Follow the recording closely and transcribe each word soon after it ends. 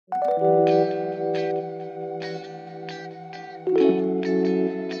I'm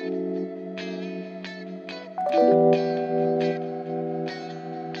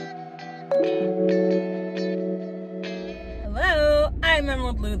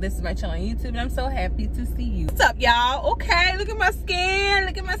Emerald Louu. This is my channel on YouTube, and I'm so happy to see you. What's up, y'all? Okay, look at my skin.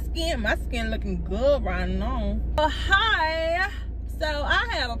 Look at my skin. My skin looking good right now. Hi. So I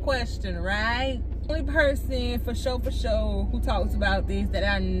have a question, right? Only person for sure who talks about this that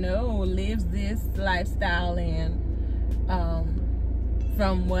I know lives this lifestyle in,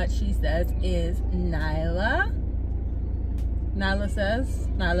 from what she says, is Nyla.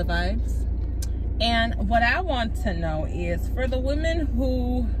 Nyla Vibes. And what I want to know is, for the women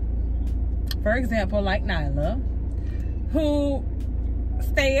who, for example, like Nyla, who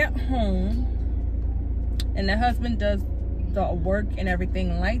stay at home and the husband does the work and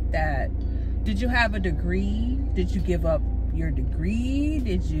everything like that, did you have a degree? Did you give up your degree?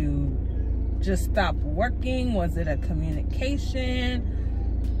 Did you just stop working? Was it a communication?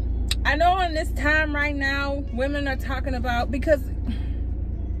 I know in this time right now, women are talking about, because,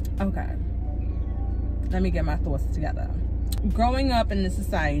 okay. Let me get my thoughts together. Growing up in this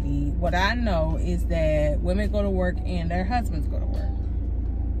society, what I know is that women go to work and their husbands go to work.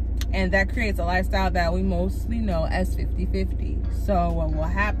 And that creates a lifestyle that we mostly know as 50-50. So what will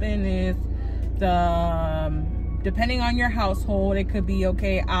happen is, depending on your household, it could be,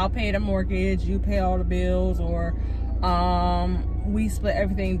 okay, I'll pay the mortgage, you pay all the bills, or we split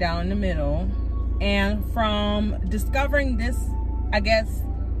everything down the middle. And from discovering this, I guess,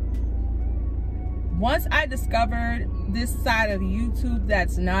 once I discovered this side of YouTube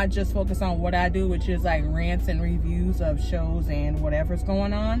that's not just focused on what I do, which is like rants and reviews of shows and whatever's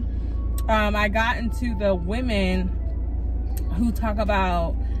going on, I got into the women who talk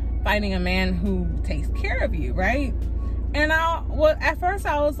about finding a man who takes care of you, right? And at first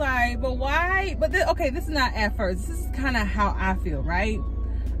I was like, but why? But okay, this is not at first. This is kind of how I feel, right?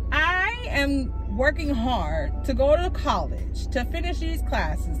 I am working hard to go to college, to finish these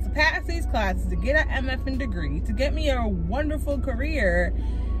classes, to pass these classes, to get an MFing degree, to get me a wonderful career.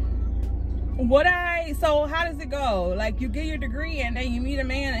 So how does it go? Like, you get your degree and then you meet a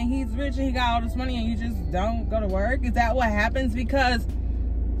man and he's rich and he got all this money and you just don't go to work? Is that what happens? Because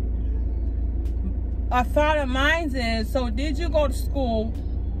a thought of mine is, so did you go to school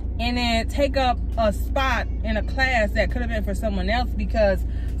and then take up a spot in a class that could have been for someone else? Because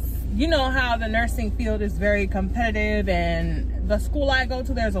you know how the nursing field is very competitive, and the school I go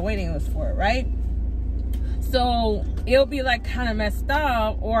to, there's a waiting list for it, right? So it'll be like kind of messed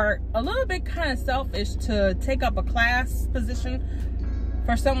up, or a little bit kind of selfish, to take up a class position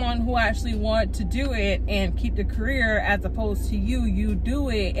for someone who actually want to do it and keep the career, as opposed to you do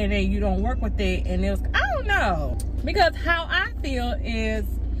it and then you don't work with it. And it was, I don't know, because how I feel is,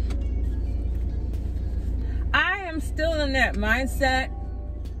 I am still in that mindset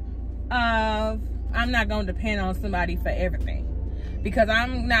of, I'm not going to depend on somebody for everything, because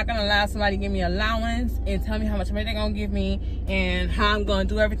I'm not going to allow somebody to give me allowance and tell me how much money they're going to give me and how I'm going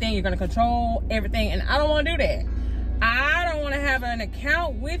to do everything. You're going to control everything, and I don't want to do that. I don't want to have an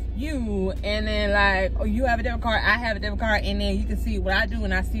account with you and then, like, oh, you have a debit card, I have a debit card, and then you can see what I do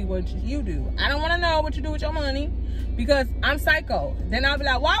and I see what you do. I don't want to know what you do with your money, because I'm psycho. Then I'll be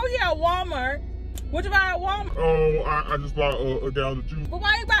like, why were you at Walmart? What you buy at Walmart? Oh, I just bought a gallon of juice. But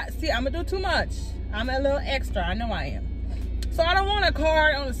why you buy? See, I'm gonna do too much. I'm a little extra. I know I am. So I don't want a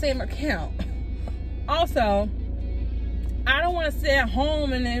card on the same account. Also, I don't want to sit at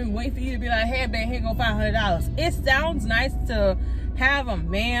home and then wait for you to be like, hey, babe, here go $500. It sounds nice to have a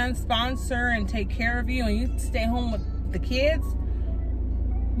man sponsor and take care of you, and you stay home with the kids.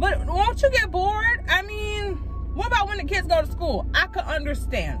 But won't you get bored? I mean, what about when the kids go to school? I could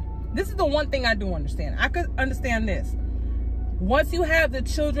understand. This is the one thing I do understand. I could understand this. Once you have the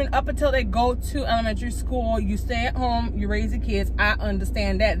children up until they go to elementary school, you stay at home, you raise the kids. I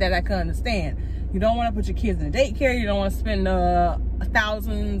understand that I can understand. You don't want to put your kids in the daycare. You don't want to spend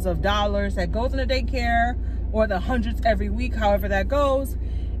thousands of dollars that goes in the daycare, or the hundreds every week, however that goes.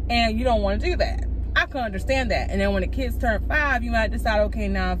 And you don't want to do that. I can understand that. And then when the kids turn 5, you might decide, okay,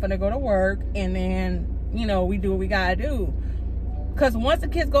 now I'm going to go to work. And then, you know, we do what we got to do. Because once the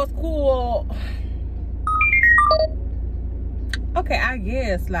kids go to school, okay, I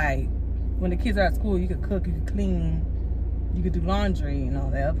guess, like, when the kids are at school, you could cook, you could clean, you could do laundry and all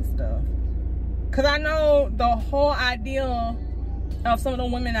that other stuff. Because I know the whole idea of some of the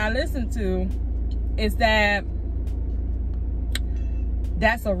women I listen to is that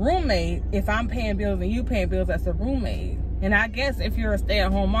that's a roommate. If I'm paying bills and you paying bills, that's a roommate. And I guess if you're a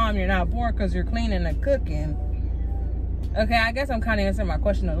stay-at-home mom, you're not bored because you're cleaning and cooking. Okay, I guess I'm kind of answering my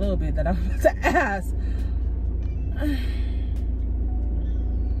question a little bit that I'm about to ask.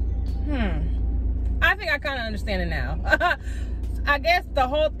 I think I kind of understand it now. I guess the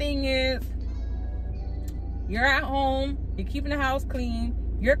whole thing is you're at home, you're keeping the house clean,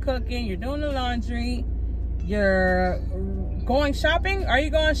 you're cooking, you're doing the laundry, you're going shopping. Are you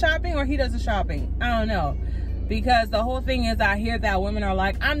going shopping or he does the shopping? I don't know. Because the whole thing is I hear that women are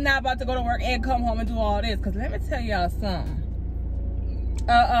like, I'm not about to go to work and come home and do all this. Because let me tell y'all something.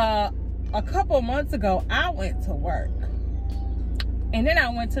 A couple months ago, I went to work. And then I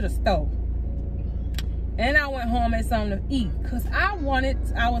went to the store. And I went home and something to eat. Because I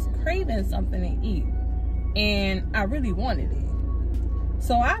was craving something to eat. And I really wanted it.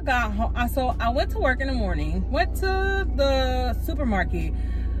 So I got home. So I went to work in the morning. Went to the supermarket.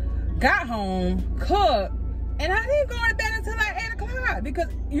 Got home. Cooked. And I didn't go to bed until like 8 o'clock. Because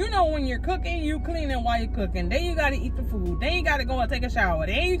you know when you're cooking, you cleaning while you're cooking. Then you got to eat the food. Then you got to go and take a shower.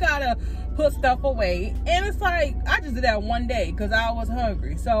 Then you got to put stuff away. And it's like, I just did that one day because I was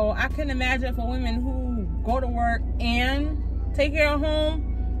hungry. So I can imagine for women who go to work and take care of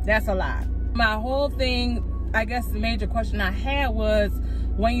home, that's a lot. My whole thing, I guess the major question I had was,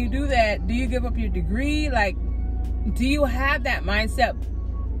 when you do that, do you give up your degree? Like, do you have that mindset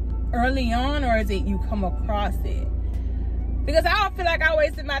early on, or is it you come across it? Because I don't feel like I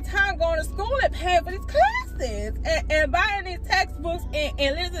wasted my time going to school and paying for these classes and buying these textbooks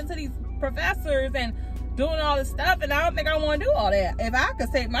and listening to these professors and doing all this stuff, and I don't think I want to do all that. If I could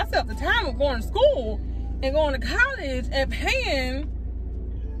save myself the time of going to school and going to college and paying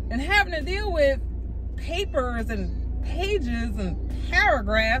and having to deal with papers and pages and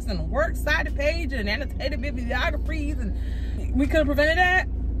paragraphs and works cited page and annotated bibliographies, and we could have prevented that.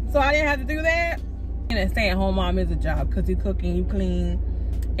 So I didn't have to do that. And a stay-at-home mom is a job because you cook and you clean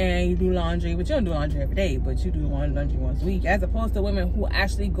and you do laundry. But you don't do laundry every day, but you do laundry once a week. As opposed to women who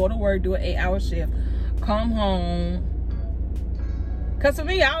actually go to work, do an 8-hour shift, come home. Because for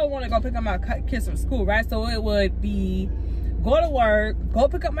me, I would want to go pick up my kids from school, right? So it would be go to work, go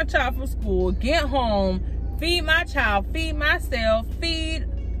pick up my child from school, get home, feed my child, feed myself, feed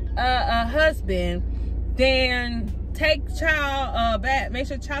a husband, then take child bath, make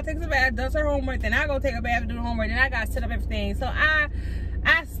sure child takes a bath, does her homework, then I go take a bath and do the homework, then I gotta set up everything. So I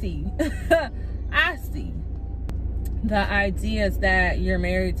see I see the ideas that you're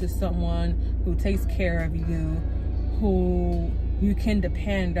married to someone who takes care of you, who you can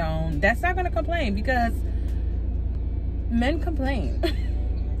depend on, that's not gonna complain, because men complain.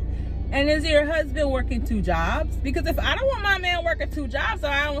 And is your husband working 2 jobs? Because if I don't want my man working 2 jobs, so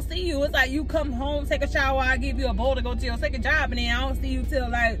I don't see you, it's like you come home, take a shower, I give you a bowl to go to your second job, and then I don't see you till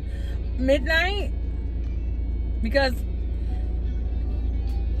like midnight. Because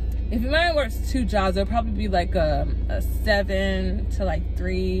if your man works 2 jobs, it'll probably be like a 7 to like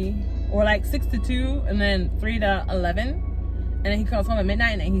 3, or like 6 to 2, and then 3 to 11. And then he comes home at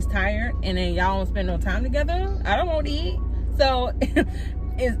midnight and then he's tired, and then y'all don't spend no time together. I don't want to eat. So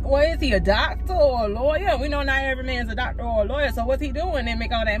is he a doctor or a lawyer? We know not every man's a doctor or a lawyer. So what's he doing and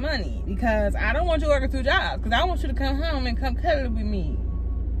make all that money? Because I don't want you working 2 jobs. Because I want you to come home and come cuddle with me.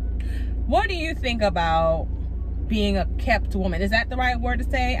 What do you think about being a kept woman? Is that the right word to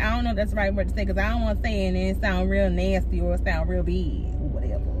say? I don't know if that's the right word to say, because I don't want to say it and it sound real nasty or it sound real big or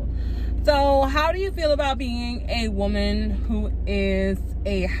whatever. So how do you feel about being a woman who is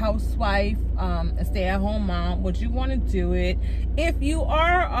a housewife, a stay-at-home mom? Would you want to do it? If you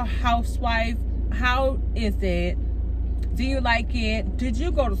are a housewife, how is it? Do you like it? Did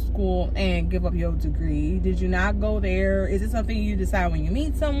you go to school and give up your degree? Did you not go there? Is it something you decide when you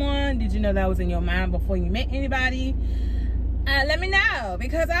meet someone? Did you know that was in your mind before you met anybody? Let me know,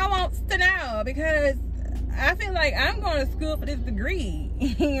 because I want to know, because I feel like I'm going to school for this degree.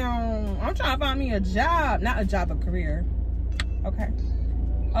 I'm trying to find me a job. Not a job, a career. Okay.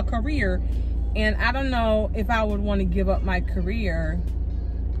 A career. And I don't know if I would want to give up my career,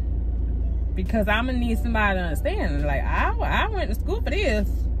 because I'm going to need somebody to understand. Like, I went to school for this.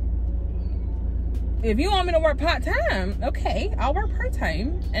 If you want me to work part-time, okay, I'll work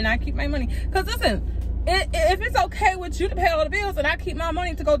part-time and I keep my money. Because listen, if it's okay with you to pay all the bills and I keep my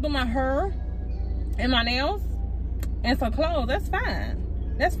money to go do my hair and my nails and some clothes, that's fine.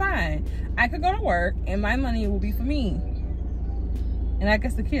 That's fine. I could go to work and my money will be for me, and I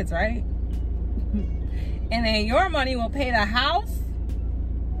guess the kids, right? And then your money will pay the house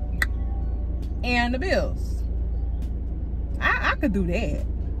and the bills. I could do that.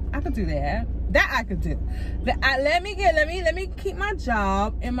 I could do that. That I could do. Let me keep my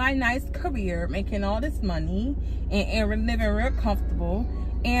job and my nice career, making all this money and living real comfortable.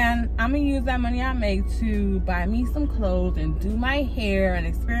 And I'm gonna use that money I make to buy me some clothes and do my hair and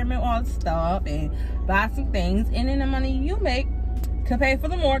experiment with all the stuff and buy some things. And then the money you make can pay for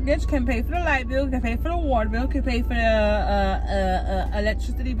the mortgage, can pay for the light bill, can pay for the water bill, can pay for the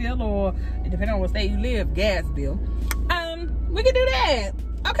electricity bill, or depending on what state you live, gas bill. We can do that.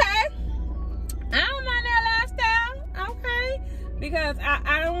 Okay. I don't mind that lifestyle. Okay. Because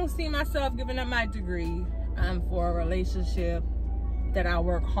I don't see myself giving up my degree for a relationship that I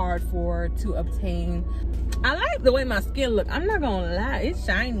work hard for to obtain. I like the way my skin look. I'm not gonna lie, it's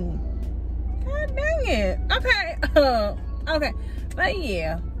shiny. God dang it. Okay. Okay. But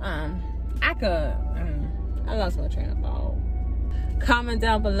yeah, I lost my train of thought. Comment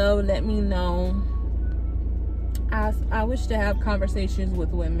down below, let me know. I wish to have conversations with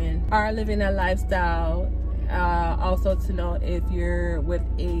women who are living that lifestyle. Also to know if you're with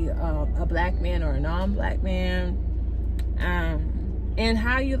a black man or a non-black man, and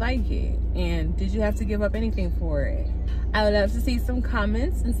how you like it, and did you have to give up anything for it. I would love to see some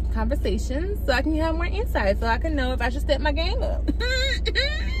comments and some conversations so I can have more insight, so I can know if I should step my game up.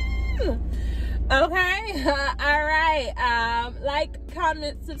 Okay. All right, like,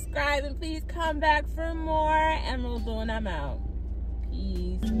 comment, subscribe, and please come back for more. Emerald Louu, and I'm out.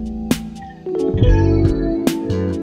 Peace.